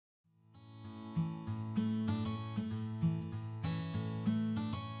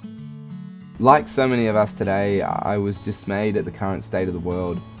Like so many of us today, I was dismayed at the current state of the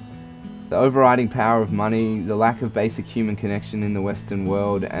world. The overriding power of money, the lack of basic human connection in the Western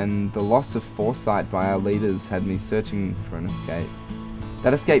world, and the loss of foresight by our leaders had me searching for an escape.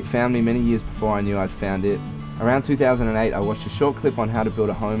 That escape found me many years before I knew I'd found it. Around 2008, I watched a short clip on how to build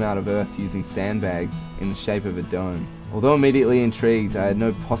a home out of earth using sandbags in the shape of a dome. Although immediately intrigued, I had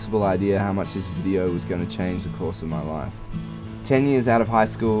no possible idea how much this video was going to change the course of my life. 10 years out of high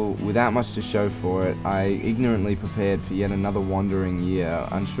school, without much to show for it, I ignorantly prepared for yet another wandering year,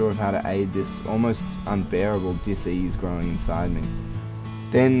 unsure of how to aid this almost unbearable dis-ease growing inside me.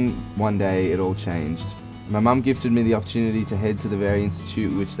 Then, one day, it all changed. My mum gifted me the opportunity to head to the very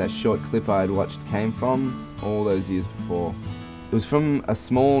institute which that short clip I had watched came from all those years before. It was from a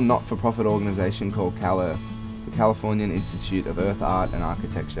small not-for-profit organisation called CalEarth, the Californian Institute of Earth, Art and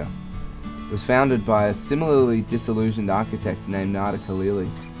Architecture. It was founded by a similarly disillusioned architect named Nada Khalili,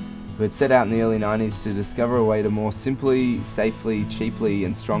 who had set out in the early 90s to discover a way to more simply, safely, cheaply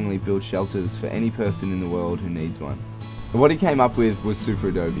and strongly build shelters for any person in the world who needs one. And what he came up with was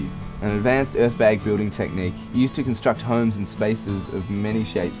SuperAdobe, an advanced earthbag building technique used to construct homes in spaces of many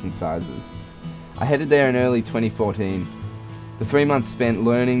shapes and sizes. I headed there in early 2014. The 3 months spent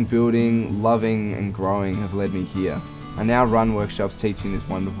learning, building, loving and growing have led me here. I now run workshops teaching this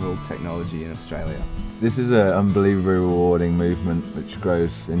wonderful technology in Australia. This is an unbelievably rewarding movement which grows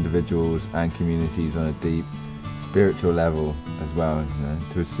individuals and communities on a deep spiritual level as well,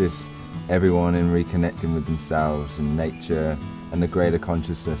 to assist everyone in reconnecting with themselves and nature and the greater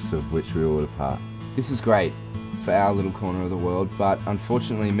consciousness of which we're all a part. This is great for our little corner of the world, but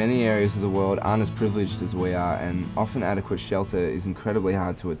unfortunately many areas of the world aren't as privileged as we are, and often adequate shelter is incredibly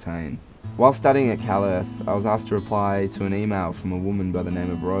hard to attain. While studying at CalEarth, I was asked to reply to an email from a woman by the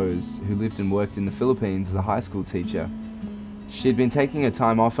name of Rose, who lived and worked in the Philippines as a high school teacher. She'd been taking her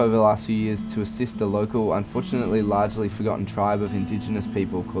time off over the last few years to assist a local, unfortunately largely forgotten tribe of indigenous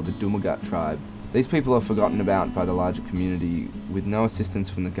people called the Dumagat tribe. These people are forgotten about by the larger community, with no assistance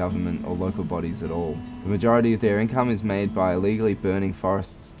from the government or local bodies at all. The majority of their income is made by illegally burning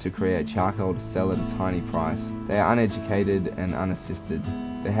forests to create charcoal to sell at a tiny price. They are uneducated and unassisted.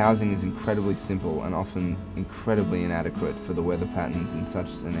 Their housing is incredibly simple and often incredibly inadequate for the weather patterns in such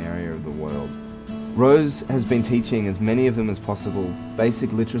an area of the world. Rose has been teaching as many of them as possible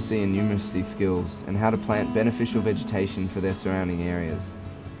basic literacy and numeracy skills and how to plant beneficial vegetation for their surrounding areas.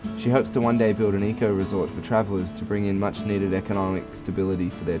 She hopes to one day build an eco-resort for travellers to bring in much needed economic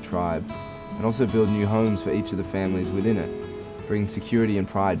stability for their tribe, and also build new homes for each of the families within it, bringing security and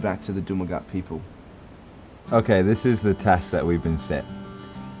pride back to the Dumagat people. Okay, this is the task that we've been set.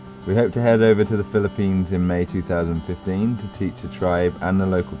 We hope to head over to the Philippines in May 2015 to teach the tribe and the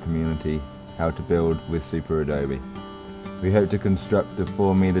local community how to build with SuperAdobe. We hope to construct a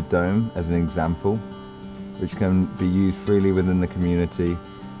 4-meter dome as an example, which can be used freely within the community,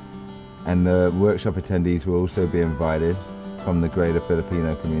 and the workshop attendees will also be invited from the greater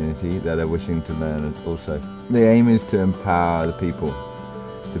Filipino community that are wishing to learn also. The aim is to empower the people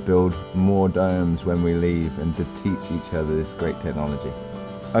to build more domes when we leave and to teach each other this great technology.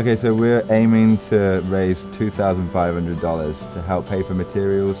 Okay, so we're aiming to raise $2,500 to help pay for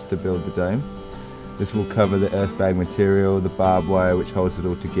materials to build the dome. This will cover the earthbag material, the barbed wire which holds it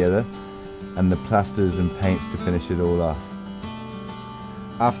all together, and the plasters and paints to finish it all off.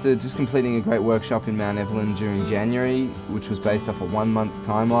 After just completing a great workshop in Mount Evelyn during January, which was based off a 1-month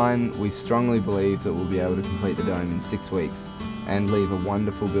timeline, we strongly believe that we'll be able to complete the dome in 6 weeks and leave a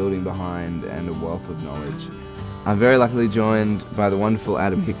wonderful building behind and a wealth of knowledge. I'm very luckily joined by the wonderful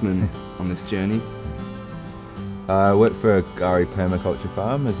Adam Hickman on this journey. I work for a Gari permaculture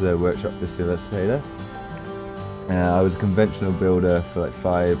farm as a workshop facilitator. I was a conventional builder for like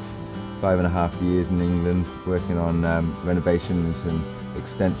five and a half years in England, working on renovations and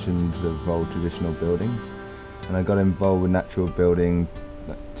extensions of old traditional buildings. And I got involved with natural building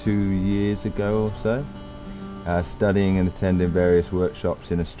like 2 years ago or so, studying and attending various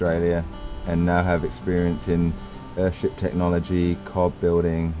workshops in Australia, and now have experience in earthship technology, cob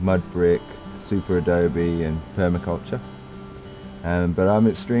building, mud brick, SuperAdobe and permaculture. But I'm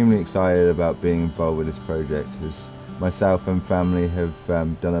extremely excited about being involved with this project, as myself and family have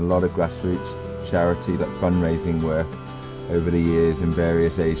done a lot of grassroots charity like fundraising work over the years in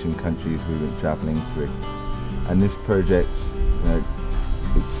various Asian countries we've been travelling through. And this project,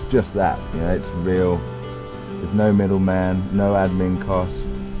 it's just that, it's real. There's no middleman, no admin cost,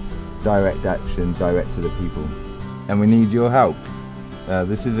 direct action, direct to the people. And we need your help.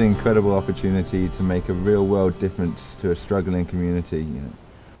 This is an incredible opportunity to make a real world difference to a struggling community.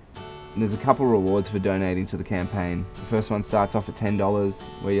 There's a couple rewards for donating to the campaign. The first one starts off at $10,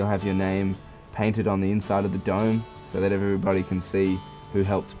 where you'll have your name painted on the inside of the dome so that everybody can see who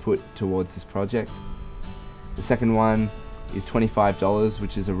helped put towards this project. The second one is $25,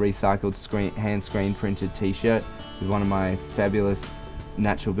 which is a recycled hand screen printed t-shirt with one of my fabulous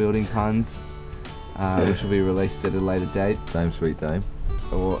natural building puns, which will be released at a later date. Dame, sweet dame.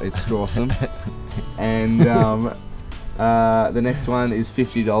 Or it's strawsome. And the next one is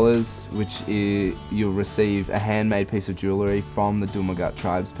 $50, which you'll receive a handmade piece of jewellery from the Dumagut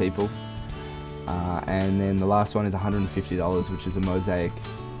tribes people. And then the last one is $150, which is a mosaic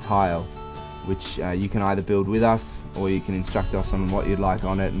tile, which you can either build with us or you can instruct us on what you'd like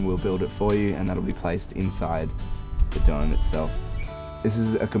on it and we'll build it for you, and that'll be placed inside the dome itself. This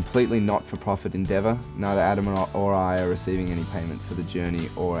is a completely not-for-profit endeavour. Neither Adam or I are receiving any payment for the journey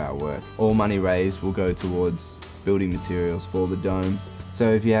or our work. All money raised will go towards building materials for the dome.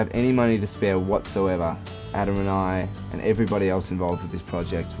 So if you have any money to spare whatsoever, Adam and I and everybody else involved with this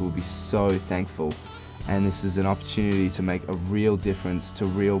project will be so thankful. And this is an opportunity to make a real difference to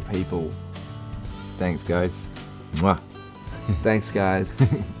real people. Thanks, guys. Mwah. Thanks, guys.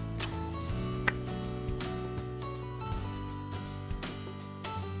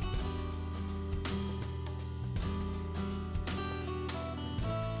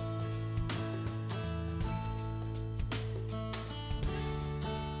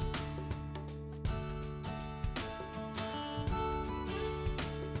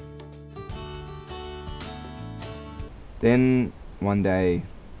 Then, one day,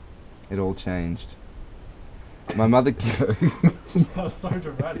 it all changed. My mother... That was so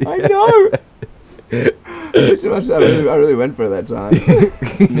dramatic. I know! Too much, I really went for it that time.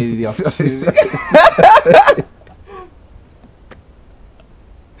 Needed the opportunity.